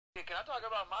Can I talk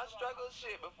about my struggle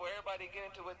shit before everybody get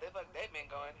into what the fuck they've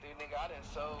been going through, nigga? I done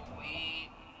sold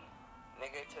weed,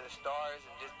 nigga, to the stars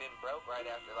and just been broke right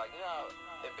after. Like, you know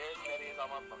how embarrassing that is on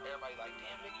my phone. Everybody like,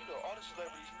 damn, nigga, you know all the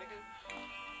celebrities, nigga.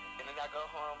 And then I go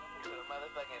home to the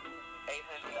motherfucking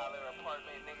 $800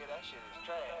 apartment, nigga, that shit is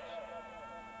trash.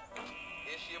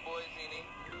 It's your boy Zini,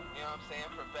 you know what I'm saying?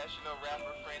 Professional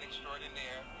rapper, friend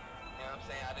extraordinaire. You know what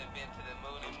I'm saying? I done been to the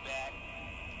moon and back.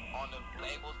 On the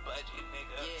label's budget,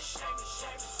 nigga.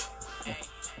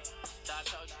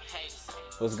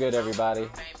 What's good, everybody?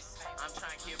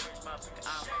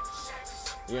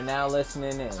 You're now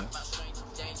listening in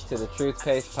to the Truth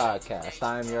Paste Podcast.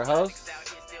 I am your host,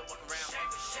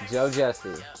 Joe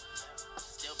Jesse.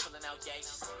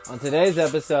 On today's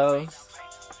episode,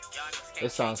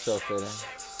 this song's so fitting.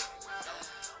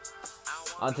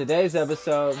 On today's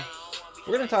episode,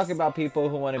 we're going to talk about people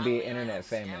who want to be internet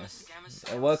famous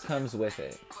and what comes with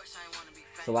it.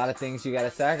 It's a lot of things you got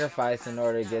to sacrifice in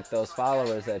order to get those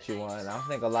followers that you want. I don't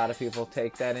think a lot of people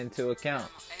take that into account.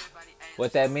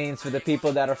 What that means for the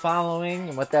people that are following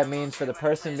and what that means for the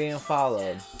person being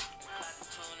followed.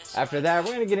 After that,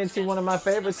 we're going to get into one of my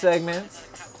favorite segments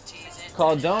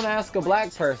called Don't Ask a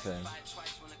Black Person.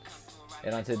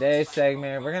 And on today's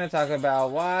segment, we're going to talk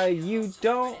about why you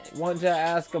don't want to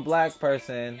ask a black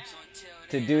person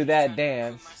to do that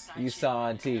dance you saw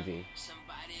on TV.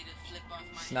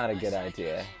 It's not a good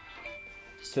idea.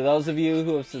 To those of you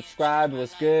who have subscribed,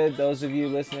 what's good? Those of you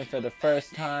listening for the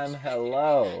first time,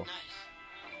 hello.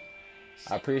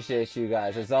 I appreciate you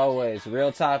guys. As always,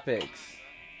 real topics,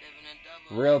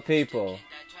 real people,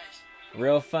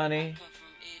 real funny,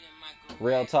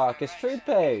 real talk. It's Truth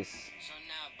Paste.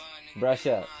 Brush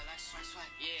up.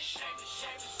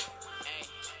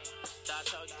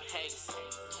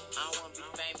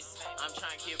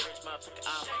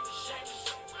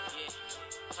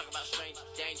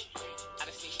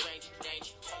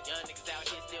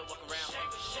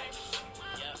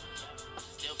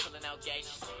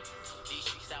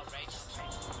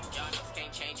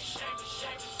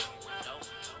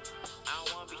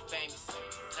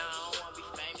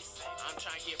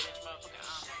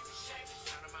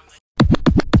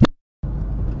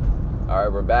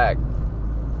 Alright, we're back.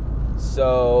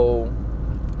 So,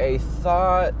 a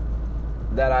thought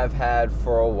that I've had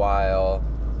for a while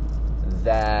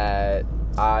that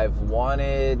I've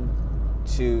wanted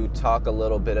to talk a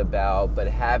little bit about, but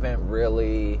haven't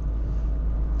really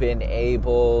been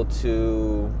able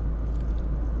to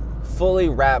fully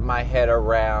wrap my head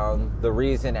around the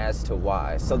reason as to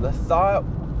why. So the thought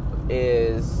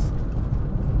is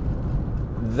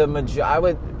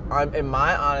in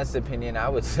my honest opinion, I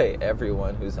would say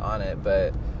everyone who's on it,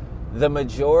 but the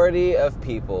majority of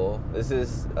people, this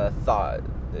is a thought,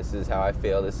 this is how I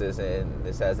feel, this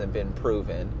hasn't been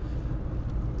proven.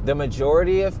 The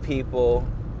majority of people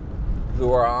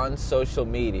who are on social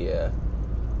media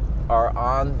are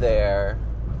on there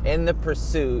in the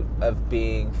pursuit of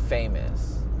being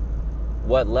famous.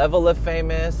 What level of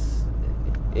famous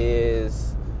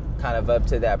is kind of up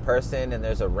to that person, and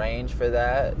there's a range for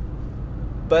that.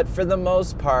 But for the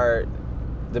most part,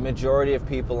 the majority of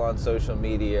people on social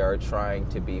media are trying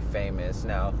to be famous.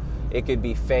 Now, it could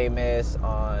be famous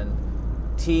on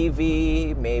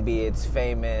TV, maybe it's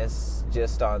famous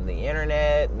just on the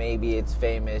internet, maybe it's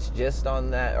famous just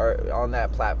on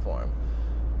that platform.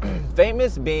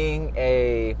 Famous being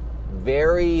a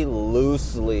very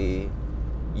loosely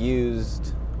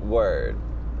used word.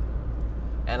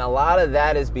 And a lot of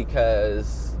that is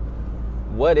because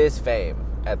what is fame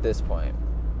at this point?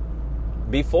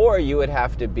 Before, you would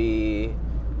have to be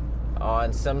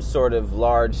on some sort of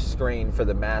large screen for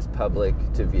the mass public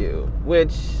to view,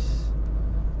 which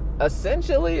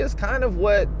essentially is kind of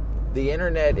what the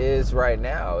internet is right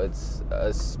now. It's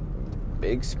a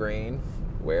big screen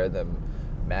where the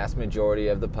mass majority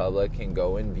of the public can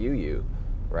go and view you,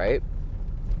 right?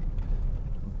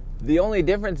 The only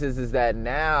difference is that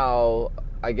now,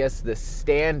 I guess the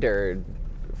standard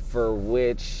for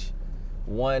which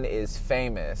one is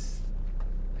famous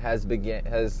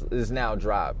is now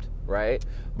dropped, right?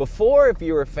 Before, if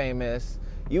you were famous,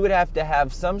 you would have to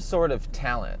have some sort of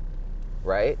talent,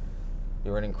 right?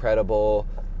 You were an incredible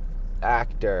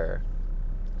actor.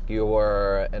 You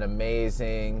were an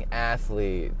amazing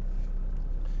athlete.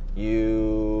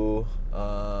 You,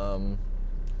 I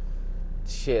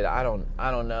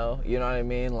don't know. You know what I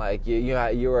mean? Like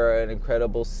you were an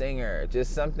incredible singer.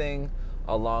 Just something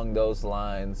along those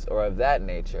lines or of that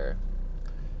nature.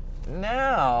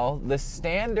 Now, the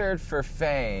standard for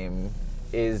fame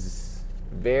is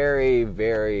very,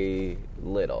 very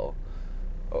little.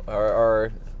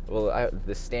 Or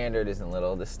the standard isn't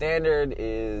little. The standard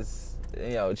is,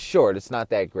 it's short. It's not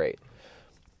that great.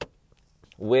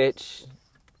 Which,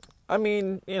 I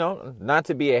mean, not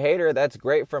to be a hater, that's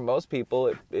great for most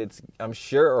people. It's, I'm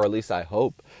sure, or at least I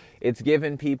hope, it's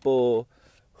given people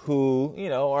who,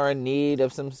 are in need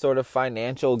of some sort of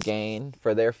financial gain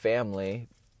for their family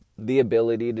the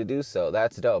ability to do so.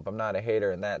 That's dope. I'm not a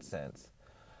hater in that sense.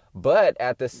 But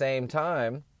at the same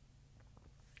time,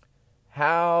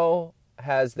 how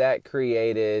has that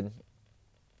created,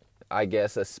 I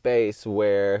guess, a space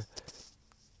where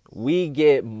we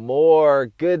get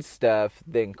more good stuff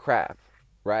than crap,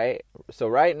 right? So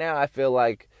right now I feel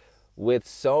like with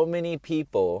so many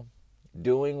people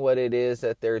doing what it is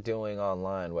that they're doing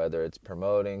online, whether it's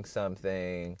promoting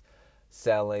something,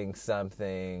 selling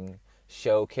something,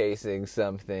 showcasing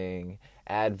something,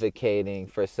 advocating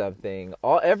for something,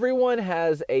 everyone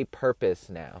has a purpose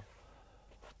now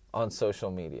on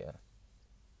social media.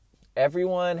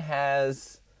 Everyone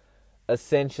has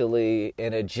essentially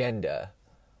an agenda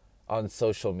on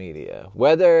social media.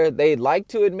 Whether they'd like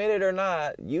to admit it or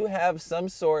not, you have some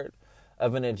sort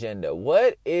of an agenda.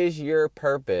 What is your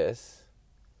purpose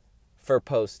for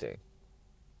posting?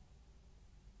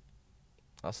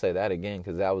 I'll say that again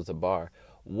because that was a bar.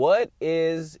 What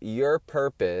is your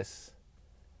purpose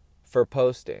for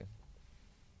posting?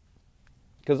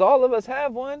 Because all of us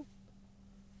have one.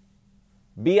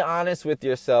 Be honest with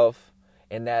yourself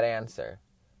in that answer.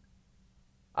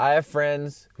 I have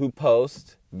friends who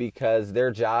post because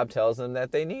their job tells them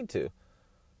that they need to.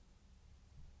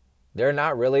 They're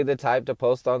not really the type to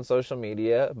post on social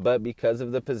media, but because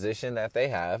of the position that they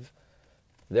have,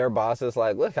 their boss is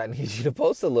like, look, I need you to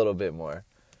post a little bit more.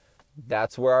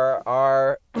 That's where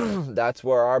our that's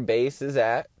where our base is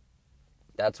at.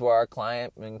 That's where our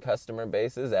client and customer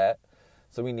base is at.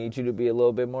 So we need you to be a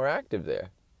little bit more active there.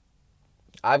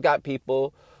 I've got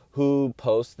people who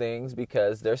post things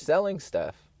because they're selling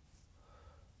stuff.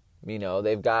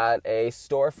 They've got a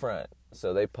storefront,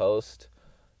 so they post,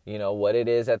 what it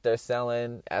is that they're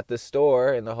selling at the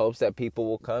store in the hopes that people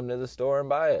will come to the store and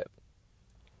buy it,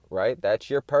 right? That's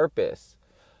your purpose.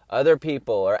 Other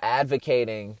people are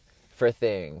advocating for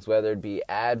things, whether it be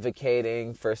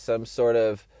advocating for some sort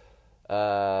of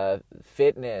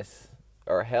fitness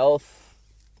or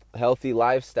healthy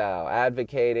lifestyle,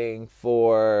 advocating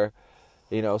for,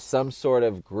 some sort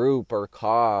of group or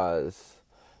cause.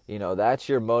 That's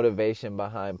your motivation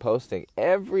behind posting.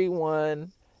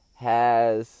 Everyone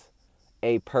has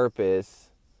a purpose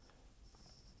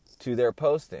to their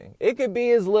posting. It could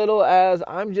be as little as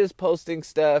I'm just posting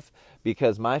stuff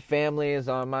because my family is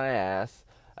on my ass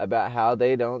about how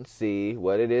they don't see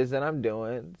what it is that I'm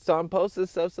doing. So I'm posting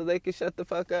stuff so they can shut the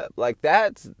fuck up. Like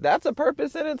that's a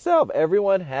purpose in itself.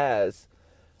 Everyone has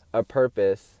a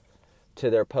purpose to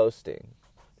their posting.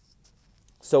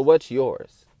 So what's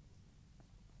yours?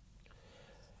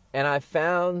 And I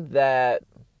found that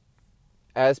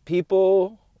as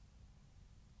people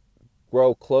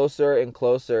grow closer and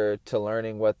closer to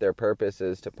learning what their purpose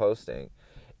is to posting,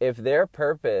 if their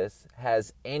purpose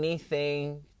has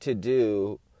anything to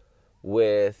do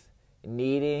with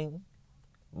needing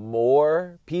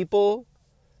more people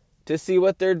to see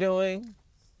what they're doing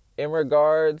in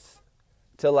regards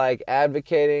to like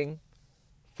advocating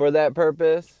for that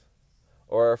purpose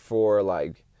or for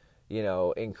like,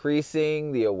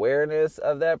 increasing the awareness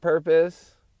of that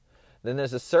purpose, then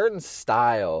there's a certain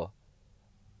style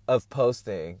of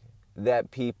posting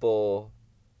that people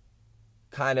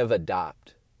kind of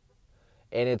adopt.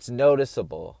 And it's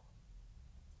noticeable,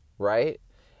 right?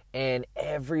 And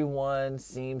everyone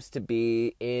seems to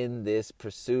be in this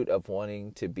pursuit of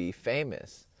wanting to be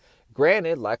famous.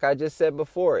 Granted, like I just said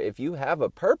before, if you have a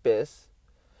purpose,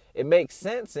 it makes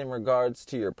sense in regards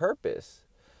to your purpose.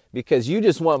 Because you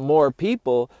just want more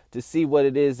people to see what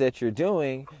it is that you're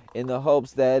doing in the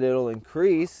hopes that it'll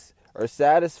increase or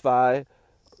satisfy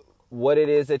what it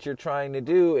is that you're trying to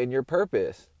do in your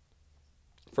purpose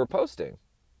for posting.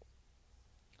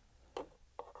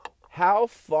 How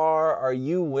far are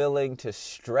you willing to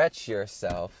stretch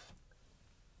yourself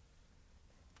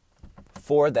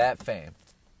for that fame?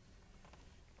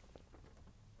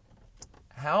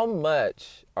 How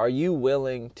much are you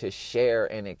willing to share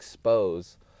and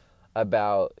expose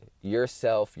about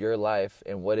yourself, your life,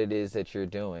 and what it is that you're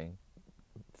doing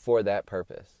for that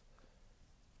purpose?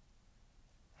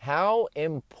 How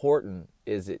important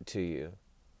is it to you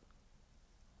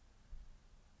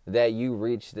that you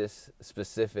reach this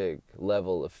specific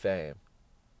level of fame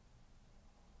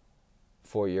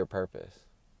for your purpose?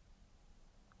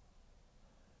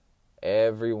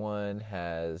 Everyone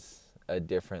has a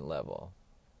different level.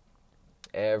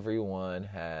 Everyone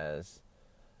has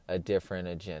a different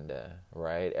agenda,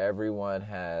 right? Everyone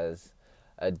has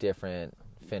a different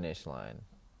finish line.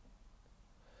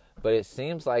 But it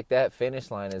seems like that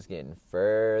finish line is getting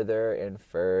further and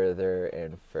further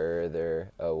and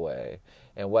further away.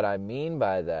 And what I mean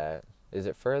by that, is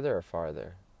it further or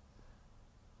farther?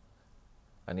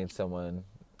 I need someone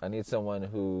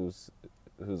who's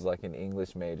like an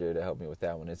English major to help me with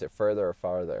that one. Is it further or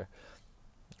farther?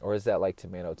 Or is that like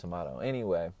tomato?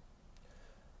 Anyway,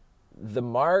 the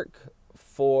mark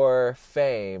for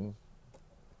fame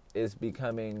is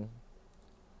becoming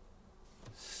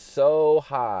so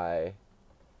high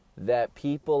that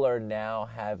people are now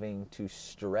having to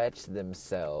stretch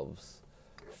themselves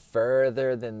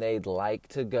further than they'd like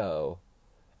to go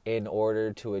in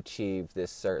order to achieve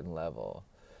this certain level.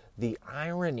 The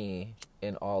irony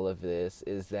in all of this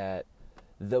is that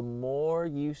the more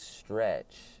you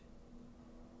stretch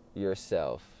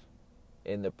yourself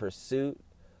in the pursuit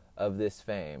of this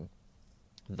fame,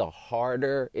 the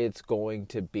harder it's going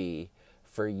to be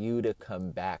for you to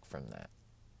come back from that.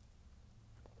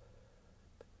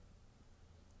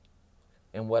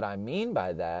 And what I mean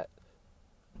by that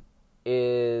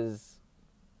is,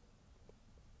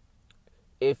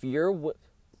 if you're,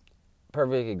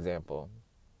 perfect example,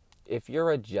 if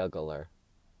you're a juggler,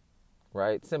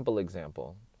 right? Simple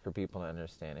example for people to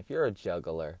understand. If you're a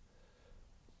juggler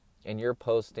and you're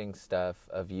posting stuff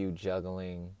of you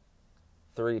juggling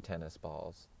 3 tennis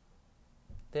balls,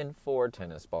 then 4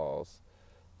 tennis balls,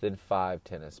 then 5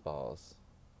 tennis balls,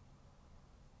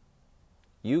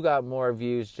 you got more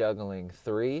views juggling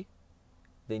 3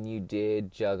 than you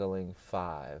did juggling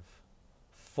 5.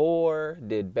 4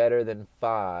 did better than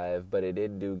 5, but it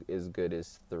didn't do as good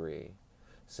as 3.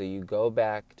 So you go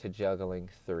back to juggling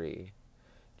 3.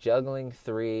 Juggling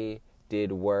 3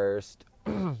 did worse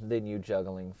than you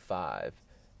juggling 5.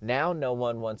 Now no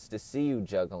one wants to see you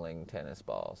juggling tennis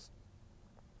balls.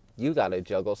 You got to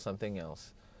juggle something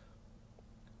else.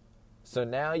 So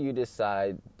now you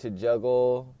decide to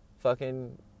juggle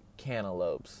fucking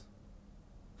cantaloupes.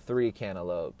 3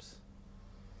 cantaloupes.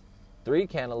 3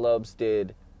 cantaloupes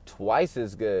did twice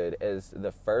as good as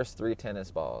the first 3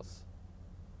 tennis balls.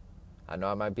 I know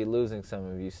I might be losing some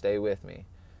of you. Stay with me.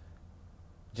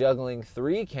 Juggling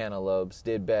 3 cantaloupes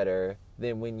did better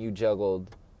than when you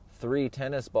juggled 3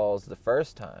 tennis balls the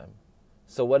first time.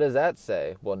 So what does that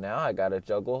say? Well, now I got to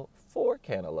juggle 4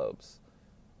 cantaloupes.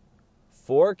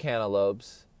 4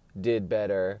 cantaloupes did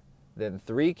better than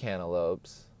 3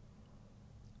 cantaloupes,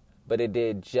 but it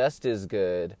did just as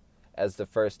good as the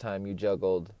first time you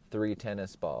juggled 3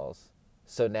 tennis balls.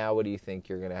 So now what do you think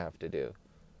you're going to have to do?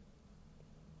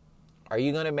 Are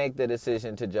you going to make the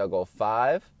decision to juggle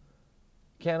 5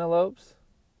 cantaloupes,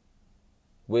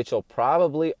 which will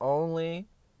probably only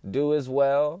do as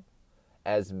well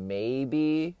as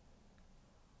maybe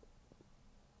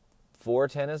 4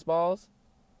 tennis balls?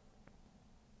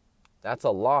 That's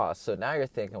a loss. So now you're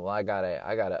thinking, well, I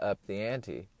gotta up the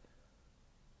ante.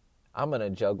 I'm going to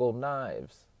juggle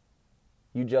knives.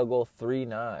 You juggle 3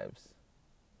 knives.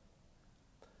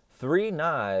 3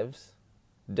 knives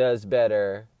does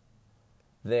better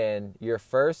than your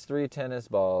first 3 tennis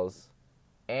balls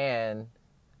and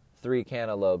 3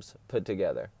 cantaloupes put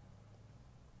together.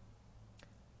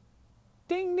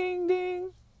 Ding, ding,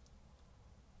 ding.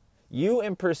 You,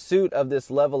 in pursuit of this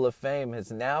level of fame,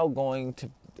 is now going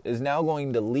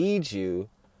to lead you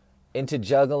into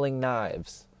juggling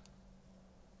knives.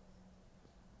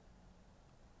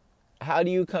 How do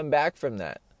you come back from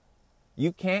that?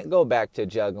 You can't go back to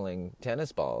juggling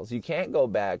tennis balls. You can't go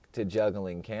back to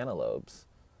juggling cantaloupes.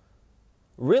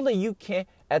 Really, you can't.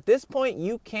 At this point,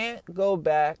 you can't go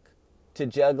back to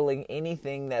juggling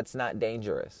anything that's not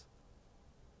dangerous.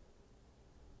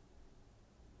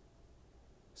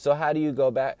 So how do you go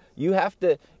back? You have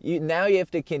to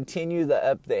continue the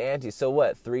up the ante. So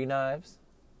what? 3 knives?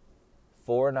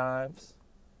 4 knives?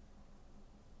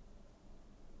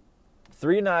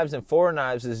 3 knives and 4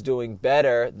 knives is doing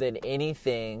better than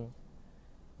anything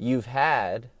you've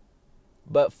had,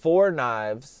 but 4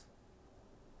 knives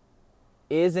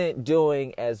isn't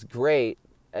doing as great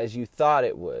as you thought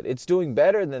it would. It's doing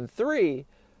better than 3,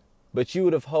 but you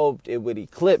would have hoped it would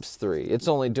eclipse 3. It's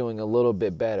only doing a little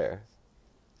bit better.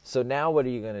 So now what are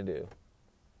you going to do?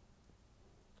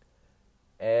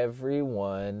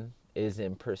 Everyone is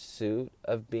in pursuit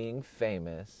of being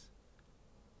famous,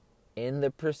 in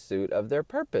the pursuit of their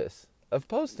purpose of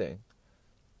posting.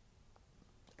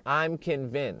 I'm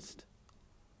convinced.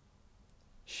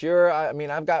 Sure,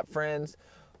 I've got friends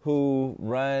who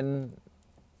run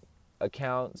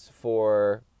accounts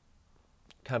for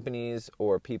companies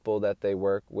or people that they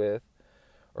work with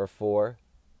or for.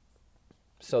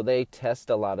 So they test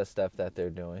a lot of stuff that they're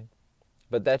doing.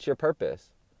 But that's your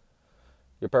purpose.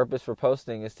 Your purpose for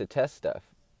posting is to test stuff.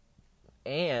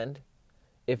 And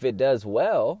if it does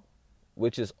well,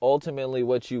 which is ultimately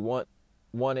what you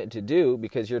want it to do,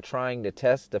 because you're trying to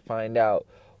test to find out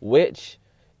which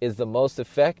is the most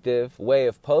effective way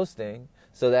of posting,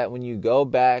 so that when you go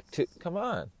back to, come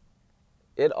on,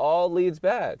 it all leads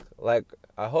back. Like,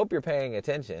 I hope you're paying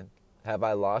attention. Have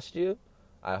I lost you?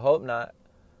 I hope not.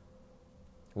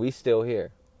 We still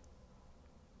here.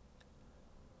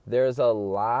 There's a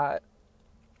lot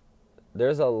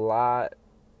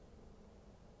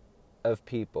of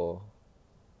people.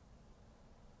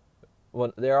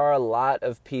 Well, there are a lot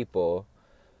of people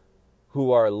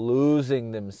who are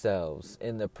losing themselves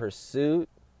in the pursuit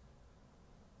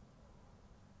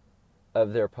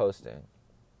of their posting,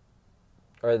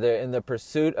 or they're in the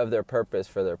pursuit of their purpose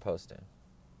for their posting.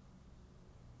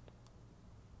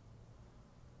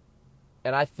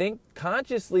 And I think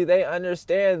consciously they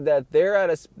understand that they're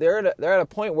at a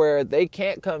point where they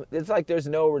can't come. It's like there's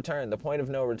no return, the point of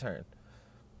no return.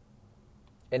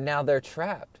 And now they're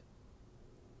trapped.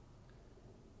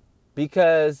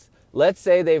 Because let's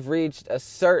say they've reached a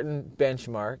certain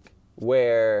benchmark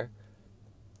where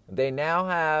they now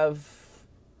have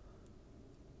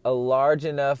a large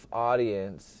enough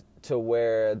audience to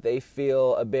where they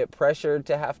feel a bit pressured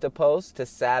to have to post to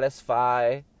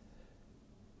satisfy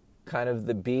kind of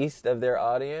the beast of their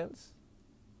audience.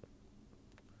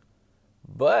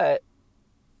 But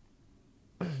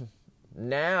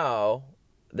now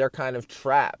they're kind of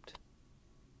trapped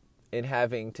in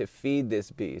having to feed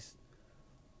this beast.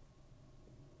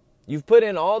 You've put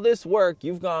in all this work,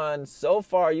 you've gone so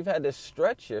far, you've had to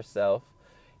stretch yourself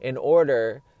in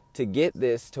order to get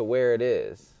this to where it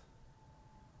is.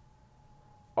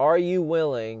 Are you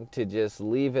willing to just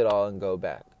leave it all and go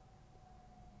back?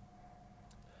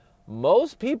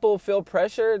 Most people feel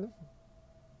pressured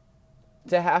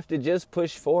to have to just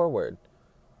push forward,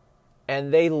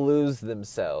 and they lose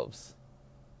themselves.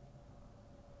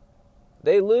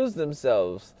 They lose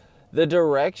themselves. The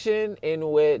direction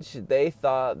in which they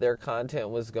thought their content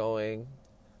was going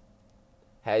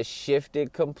has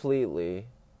shifted completely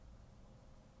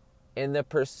in the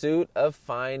pursuit of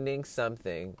finding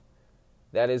something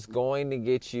that is going to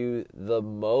get you the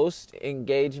most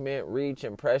engagement, reach,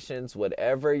 impressions,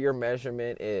 whatever your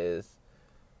measurement is,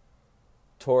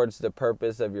 towards the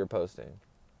purpose of your posting.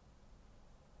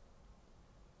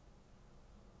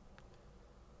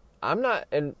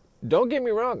 And don't get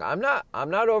me wrong, I'm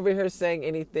not over here saying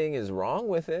anything is wrong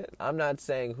with it. I'm not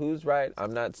saying who's right.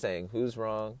 I'm not saying who's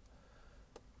wrong.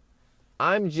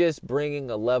 I'm just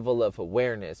bringing a level of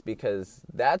awareness, because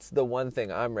that's the one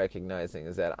thing I'm recognizing,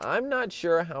 is that I'm not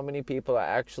sure how many people are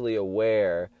actually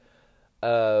aware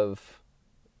of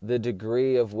the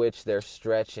degree of which they're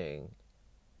stretching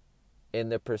in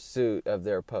the pursuit of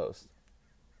their post.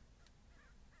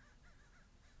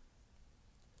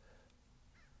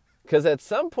 Because at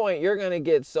some point you're going to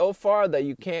get so far that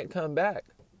you can't come back.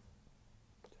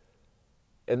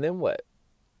 And then what?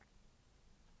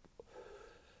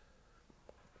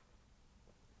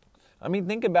 I mean,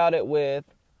 think about it with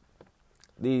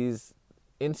these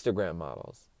Instagram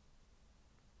models.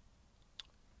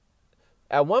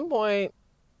 At one point,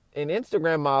 an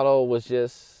Instagram model was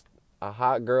just a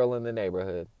hot girl in the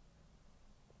neighborhood.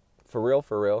 For real,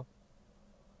 for real.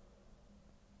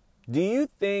 Do you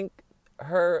think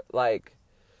her, like,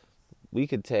 we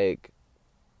got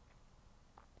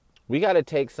to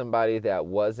take somebody that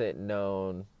wasn't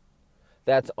known,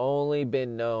 that's only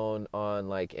been known on,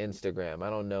 like, Instagram.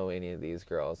 I don't know any of these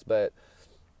girls, but,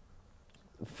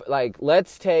 like,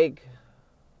 let's take,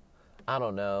 I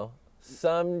don't know,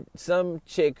 some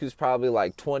chick who's probably,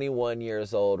 like, 21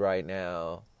 years old right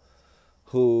now,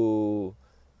 who,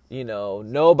 you know,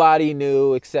 nobody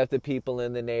knew except the people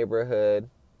in the neighborhood,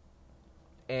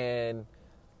 and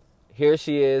here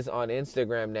she is on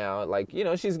Instagram now. Like, you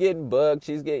know, she's getting booked,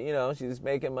 she's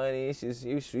making money,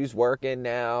 she's working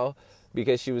now,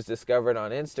 because she was discovered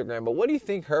on Instagram. But what do you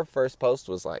think her first post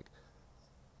was like?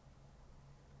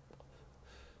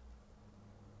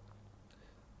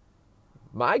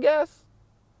 My guess,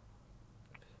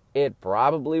 it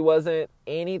probably wasn't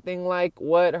anything like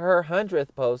what her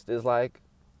 100th post is like.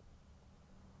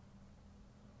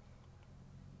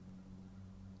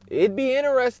 It'd be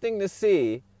interesting to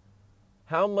see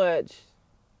how much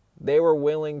they were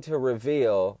willing to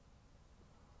reveal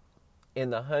in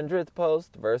the 100th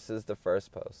post versus the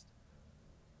first post.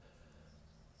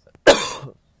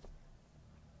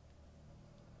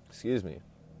 Excuse me.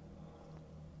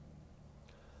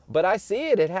 But I see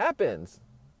it. It happens.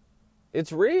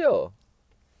 It's real.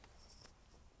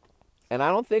 And I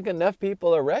don't think enough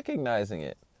people are recognizing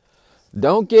it.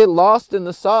 Don't get lost in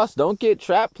the sauce. Don't get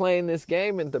trapped playing this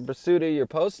game in the pursuit of your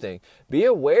posting. Be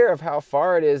aware of how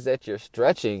far it is that you're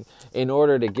stretching in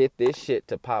order to get this shit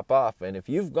to pop off. And if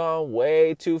you've gone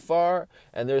way too far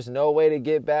and there's no way to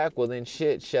get back, well then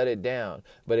shit, shut it down.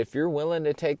 But if you're willing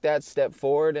to take that step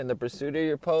forward in the pursuit of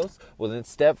your post, well then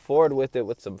step forward with it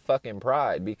with some fucking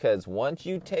pride. Because once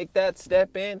you take that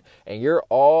step in and you're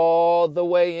all the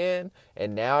way in,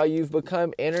 and now you've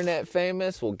become internet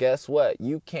famous, well, guess what?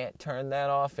 You can't turn that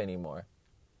off anymore.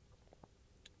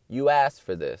 You asked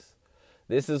for this.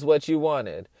 This is what you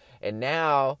wanted. And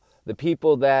now the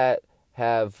people that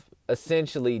have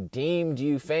essentially deemed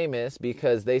you famous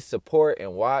because they support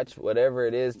and watch whatever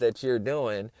it is that you're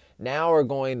doing, now are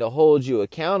going to hold you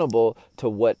accountable to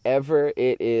whatever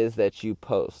it is that you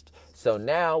post. So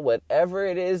now whatever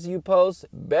it is you post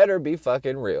better be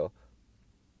fucking real.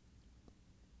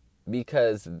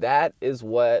 Because that is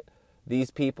what these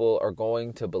people are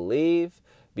going to believe,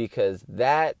 because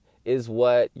that is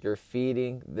what you're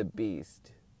feeding the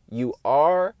beast. You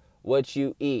are what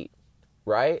you eat,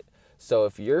 right? So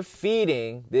if you're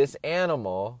feeding this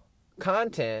animal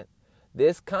content,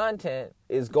 this content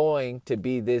is going to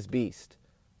be this beast.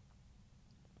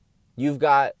 You've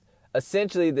got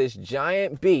essentially this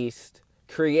giant beast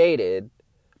created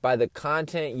by the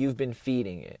content you've been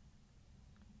feeding it.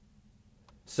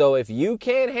 So if you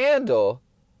can't handle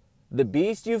the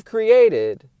beast you've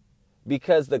created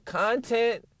because the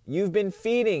content you've been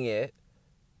feeding it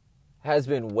has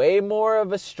been way more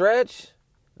of a stretch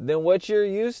than what you're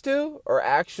used to or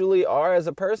actually are as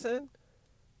a person,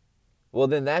 well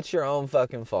then that's your own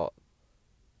fucking fault.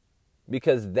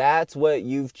 Because that's what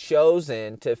you've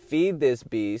chosen to feed this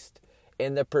beast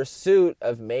in the pursuit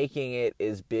of making it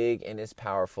as big and as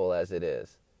powerful as it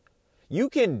is. You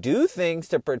can do things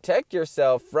to protect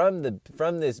yourself from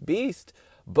this beast,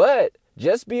 but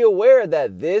just be aware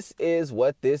that this is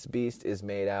what this beast is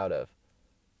made out of.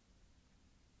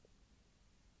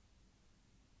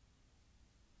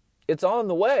 It's on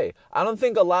the way. I don't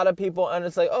think a lot of people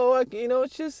understand,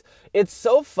 it's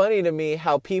so funny to me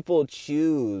how people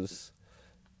choose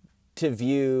to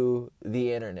view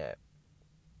the internet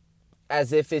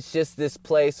as if it's just this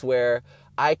place where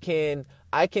I can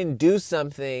do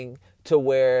something to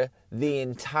where the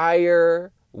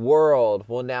entire world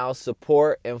will now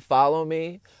support and follow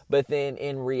me, but then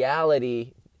in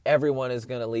reality, everyone is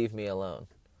going to leave me alone.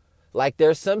 Like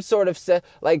there's some sort of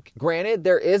granted,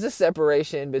 there is a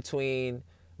separation between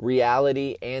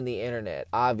reality and the internet,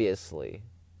 obviously.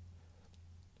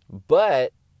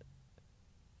 But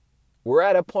we're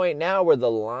at a point now where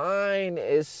the line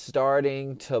is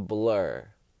starting to blur.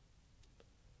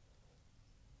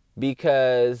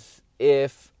 Because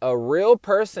if a real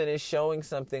person is showing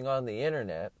something on the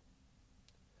internet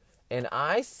and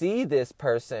I see this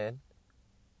person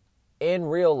in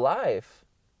real life,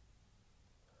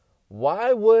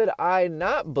 why would I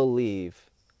not believe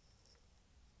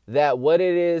that what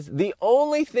it is, the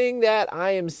only thing that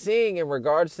I am seeing in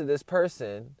regards to this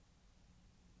person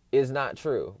is not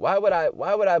true? Why would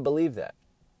I believe that?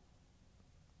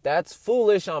 That's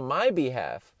foolish on my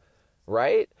behalf,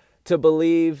 right? To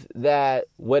believe that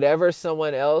whatever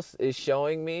someone else is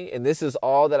showing me, and this is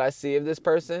all that I see of this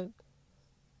person,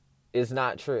 is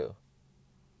not true.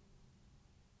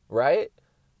 Right?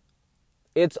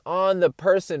 It's on the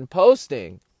person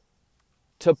posting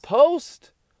to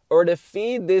post or to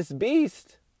feed this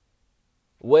beast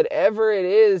whatever it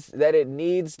is that it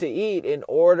needs to eat in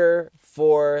order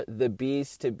for the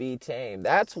beast to be tamed.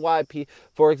 That's why,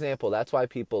 for example, that's why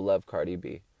people love Cardi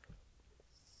B.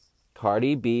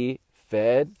 Cardi B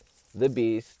fed the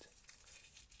beast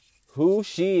who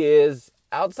she is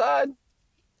outside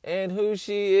and who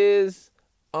she is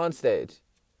on stage.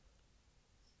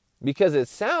 Because it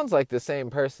sounds like the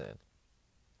same person.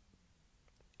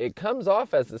 It comes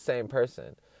off as the same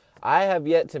person. I have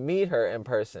yet to meet her in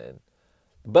person.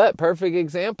 But perfect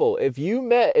example, if you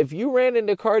ran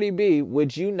into Cardi B,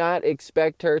 would you not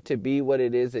expect her to be what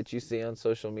it is that you see on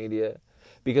social media?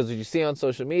 Because what you see on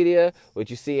social media,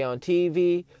 what you see on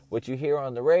TV, what you hear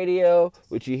on the radio,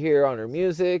 what you hear on her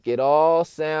music, it all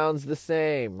sounds the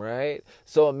same, right?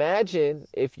 So imagine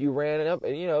if you ran up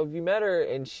and, if you met her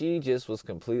and she just was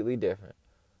completely different.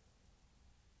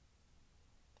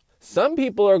 Some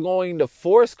people are going to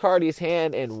force Cardi's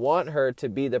hand and want her to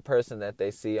be the person that they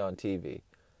see on TV.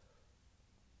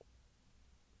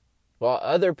 While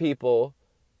other people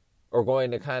are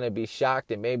going to kind of be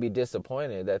shocked and maybe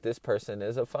disappointed that this person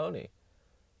is a phony.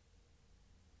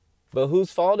 But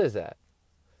whose fault is that?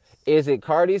 Is it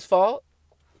Cardi's fault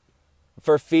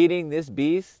for feeding this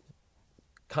beast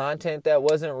content that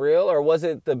wasn't real? Or was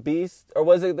it the beast, or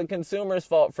was it the consumer's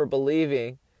fault for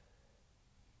believing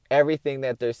everything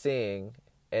that they're seeing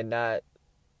and not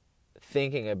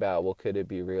thinking about, well, could it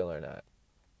be real or not?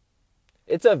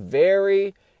 It's a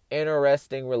very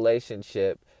interesting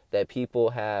relationship that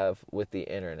people have with the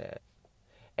internet.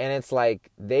 And it's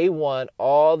like they want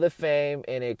all the fame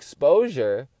and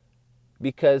exposure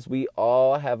because we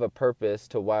all have a purpose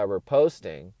to why we're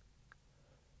posting.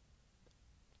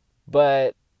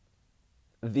 But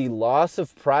the loss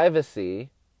of privacy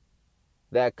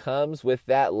that comes with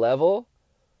that level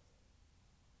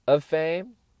of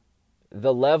fame,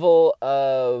 the level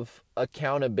of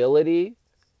accountability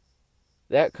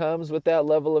that comes with that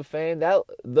level of fame, that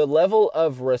the level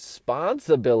of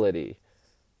responsibility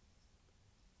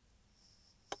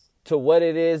to what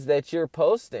it is that you're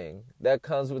posting that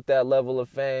comes with that level of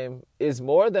fame is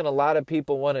more than a lot of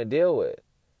people want to deal with.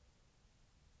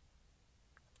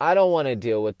 I don't want to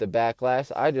deal with the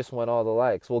backlash. I just want all the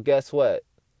likes. Well, guess what?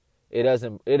 It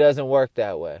doesn't work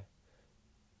that way.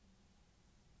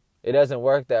 It doesn't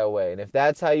work that way. And if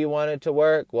that's how you want it to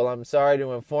work, well, I'm sorry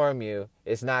to inform you,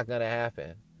 it's not going to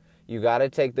happen. You got to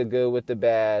take the good with the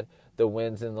bad, the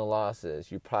wins and the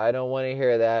losses. You probably don't want to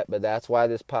hear that, but that's why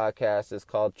this podcast is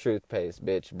called Truth Paste,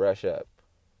 bitch. Brush up.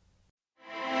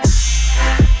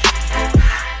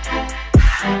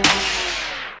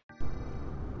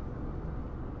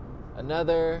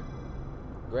 Another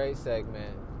great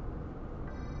segment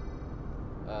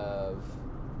of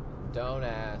Don't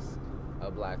Ask a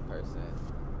Black Person.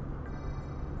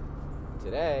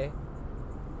 Today,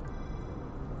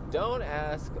 don't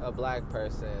ask a black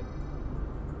person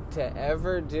to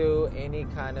ever do any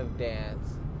kind of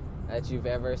dance that you've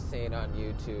ever seen on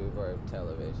YouTube or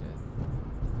television.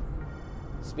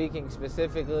 Speaking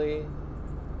specifically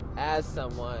as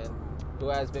someone who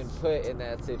has been put in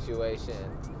that situation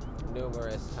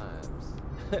numerous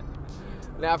times.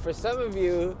 Now, for some of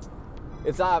you,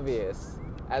 it's obvious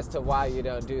as to why you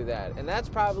don't do that. And that's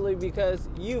probably because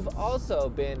you've also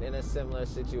been in a similar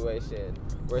situation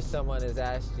where someone has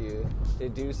asked you to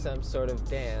do some sort of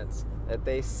dance that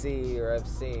they see or have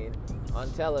seen on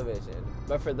television.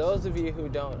 But for those of you who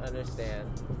don't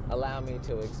understand, allow me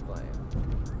to explain.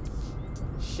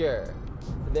 Sure,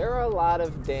 there are a lot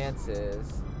of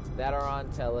dances that are on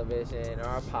television or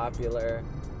are popular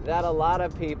that a lot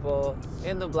of people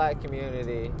in the black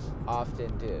community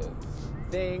often do.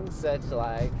 Things such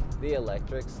like the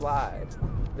electric slide,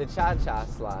 the cha-cha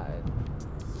slide.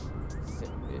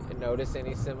 Notice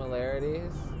any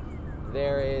similarities?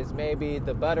 There is maybe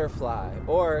the butterfly,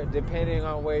 or depending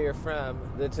on where you're from,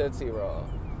 the Tootsie Roll.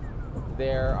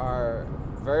 There are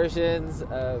versions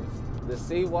of the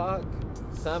Sea Walk,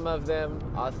 some of them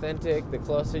authentic the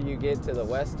closer you get to the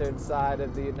western side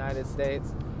of the United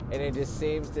States, and it just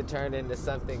seems to turn into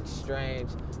something strange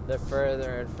the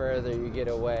further and further you get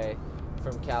away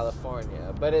from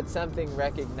California. But it's something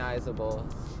recognizable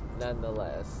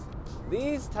nonetheless.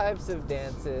 These types of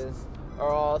dances are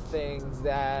all things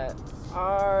that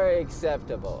are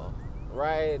acceptable,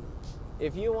 right?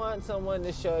 If you want someone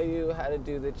to show you how to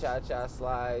do the cha-cha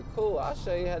slide, cool, I'll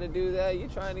show you how to do that. You're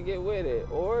trying to get with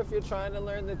it. Or if you're trying to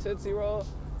learn the Tootsie Roll,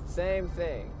 same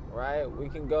thing, right? We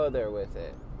can go there with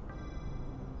it.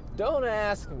 Don't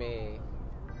ask me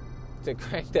to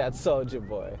crank that Soulja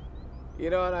Boy. You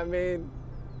know what I mean?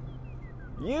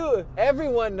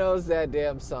 Everyone knows that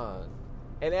damn song.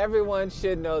 And everyone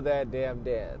should know that damn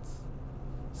dance.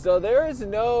 So there is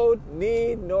no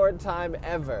need nor time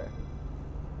ever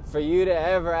for you to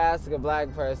ever ask a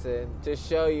black person to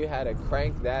show you how to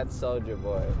crank that Soulja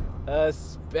Boy.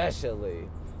 Especially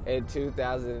in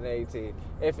 2018.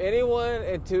 If anyone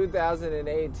in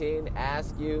 2018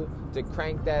 asks you to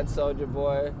crank that Soulja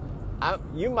Boy,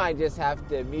 you might just have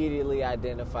to immediately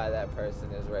identify that person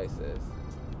as racist.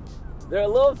 They're a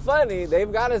little funny.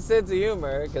 They've got a sense of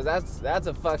humor, because that's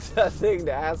a fucked up thing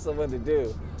to ask someone to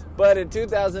do. But in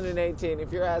 2018,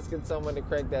 if you're asking someone to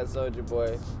crank that Soulja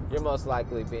Boy, you're most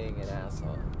likely being an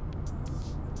asshole.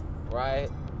 Right?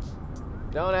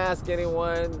 Don't ask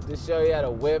anyone to show you how to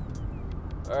whip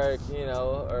or,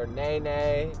 or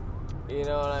nay-nay. You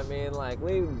know what I mean? Like,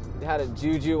 leave how to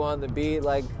juju on the beat.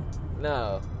 Like,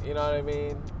 no. You know what I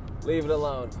mean? Leave it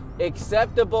alone.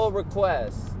 Acceptable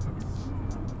request.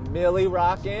 Millie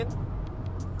rockin'.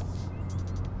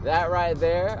 That right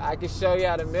there, I can show you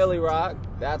how to Millie rock.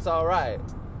 That's all right.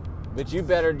 But you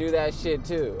better do that shit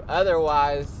too.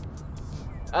 Otherwise,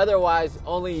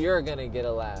 only you're gonna get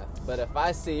a laugh. But if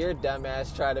I see your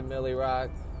dumbass try to Millie rock,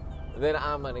 then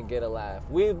I'm gonna get a laugh.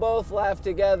 We both laughed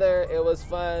together. It was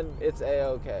fun. It's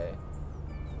A-okay.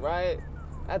 Right?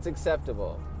 That's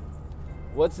acceptable.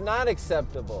 What's not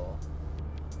acceptable?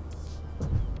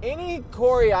 Any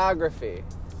choreography,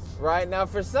 right? Now,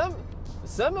 for some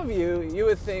of you, you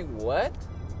would think, what?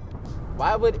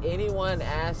 Why would anyone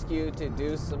ask you to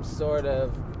do some sort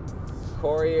of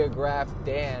choreographed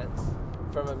dance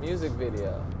from a music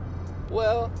video?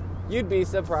 Well, you'd be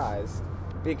surprised,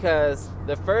 because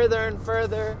the further and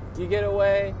further you get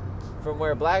away from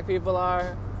where black people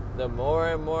are, the more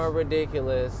and more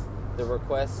ridiculous the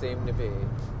requests seem to be.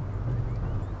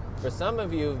 For some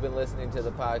of you who've been listening to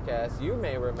the podcast, you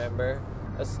may remember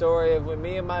a story of when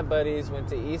me and my buddies went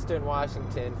to Eastern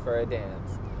Washington for a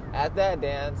dance. At that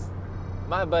dance,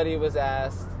 my buddy was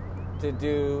asked to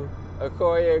do a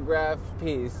choreographed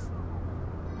piece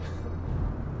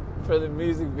for the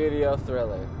music video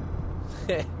Thriller.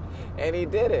 And he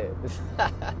did it.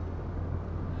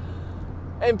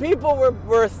 And people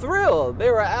were thrilled. They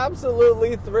were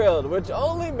absolutely thrilled, which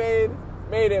only made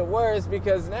it worse,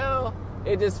 because now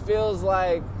it just feels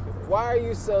like, why are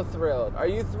you so thrilled? Are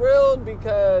you thrilled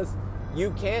because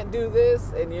you can't do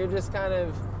this and you're just kind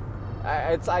of,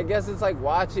 I guess it's like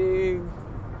watching,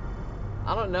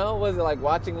 I don't know, was it like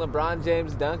watching LeBron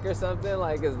James dunk or something?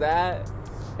 Like,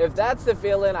 if that's the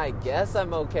feeling, I guess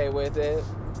I'm okay with it.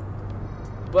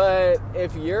 But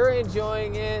if you're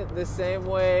enjoying it the same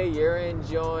way you're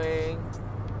enjoying,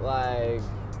 like,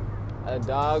 a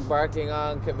dog barking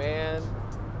on command,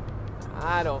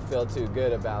 I don't feel too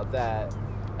good about that.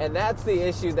 And that's the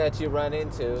issue that you run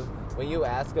into when you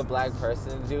ask a black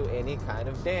person to do any kind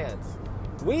of dance.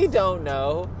 We don't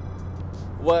know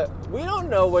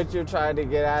what you're trying to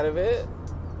get out of it.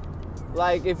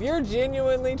 Like, if you're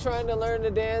genuinely trying to learn to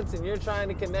dance and you're trying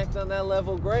to connect on that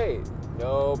level, great.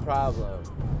 No problem.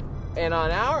 And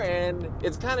on our end,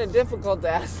 it's kind of difficult to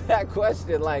ask that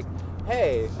question, like,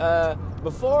 hey,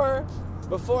 before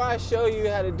I show you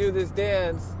how to do this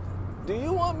dance, do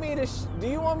you want me to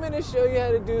show you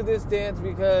how to do this dance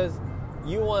because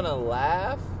you want to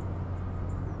laugh?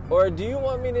 Or do you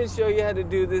want me to show you how to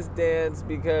do this dance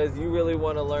because you really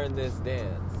want to learn this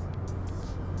dance?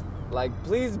 Like,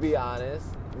 please be honest.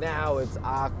 Now it's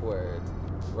awkward,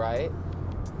 right?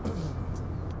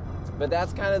 But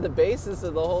that's kind of the basis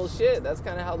of the whole shit. That's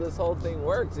kind of how this whole thing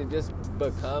works. It just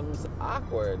becomes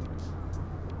awkward.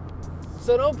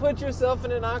 So don't put yourself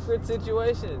in an awkward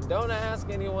situation. Don't ask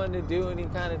anyone to do any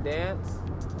kind of dance.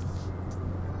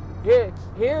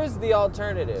 Here's the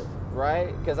alternative,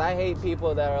 right? Because I hate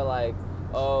people that are like,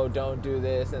 oh, don't do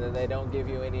this, and then they don't give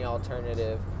you any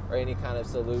alternative or any kind of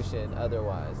solution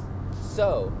otherwise.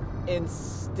 So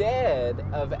instead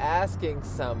of asking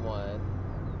someone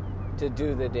to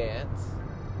do the dance,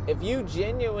 if you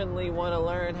genuinely want to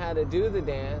learn how to do the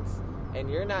dance and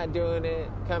you're not doing it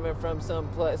coming from some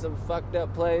fucked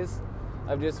up place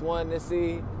of just wanting to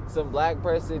see some black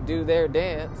person do their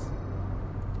dance,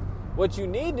 what you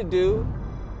need to do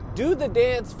the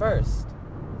dance first,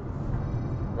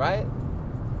 right?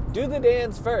 Do the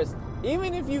dance first.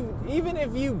 Even if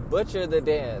you butcher the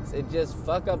dance and just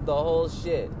fuck up the whole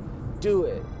shit, do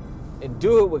it, and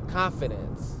do it with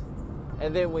confidence.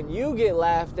 And then when you get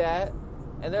laughed at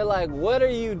and they're like, what are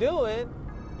you doing?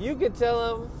 You could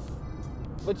tell them,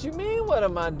 what you mean, what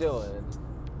am I doing?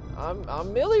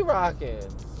 I'm Millie rocking.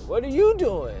 What are you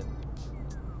doing?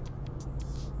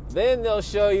 Then they'll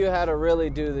show you how to really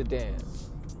do the dance.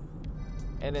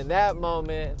 And in that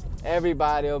moment,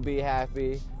 everybody will be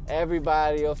happy.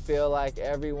 Everybody will feel like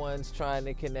everyone's trying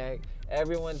to connect.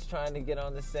 Everyone's trying to get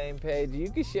on the same page. You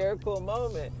can share a cool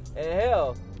moment. And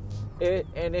hell,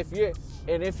 and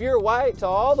if you're white, to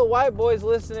all the white boys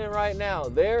listening right now,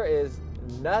 there is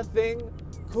nothing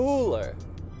cooler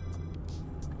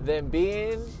than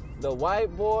being the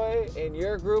white boy in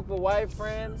your group of white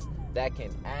friends that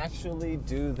can actually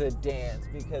do the dance.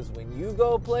 Because when you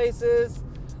go places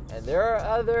and there are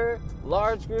other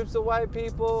large groups of white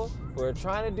people who are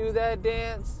trying to do that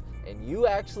dance, and you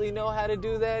actually know how to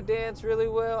do that dance really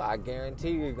well, I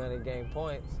guarantee you're going to gain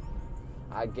points.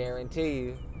 I guarantee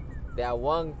you. That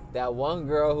one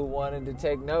girl who wanted to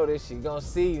take notice, she's going to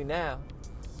see you now.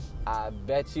 I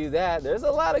bet you that. There's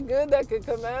a lot of good that could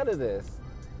come out of this.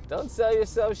 Don't sell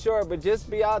yourself short, but just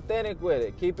be authentic with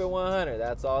it. Keep it 100.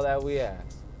 That's all that we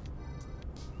ask.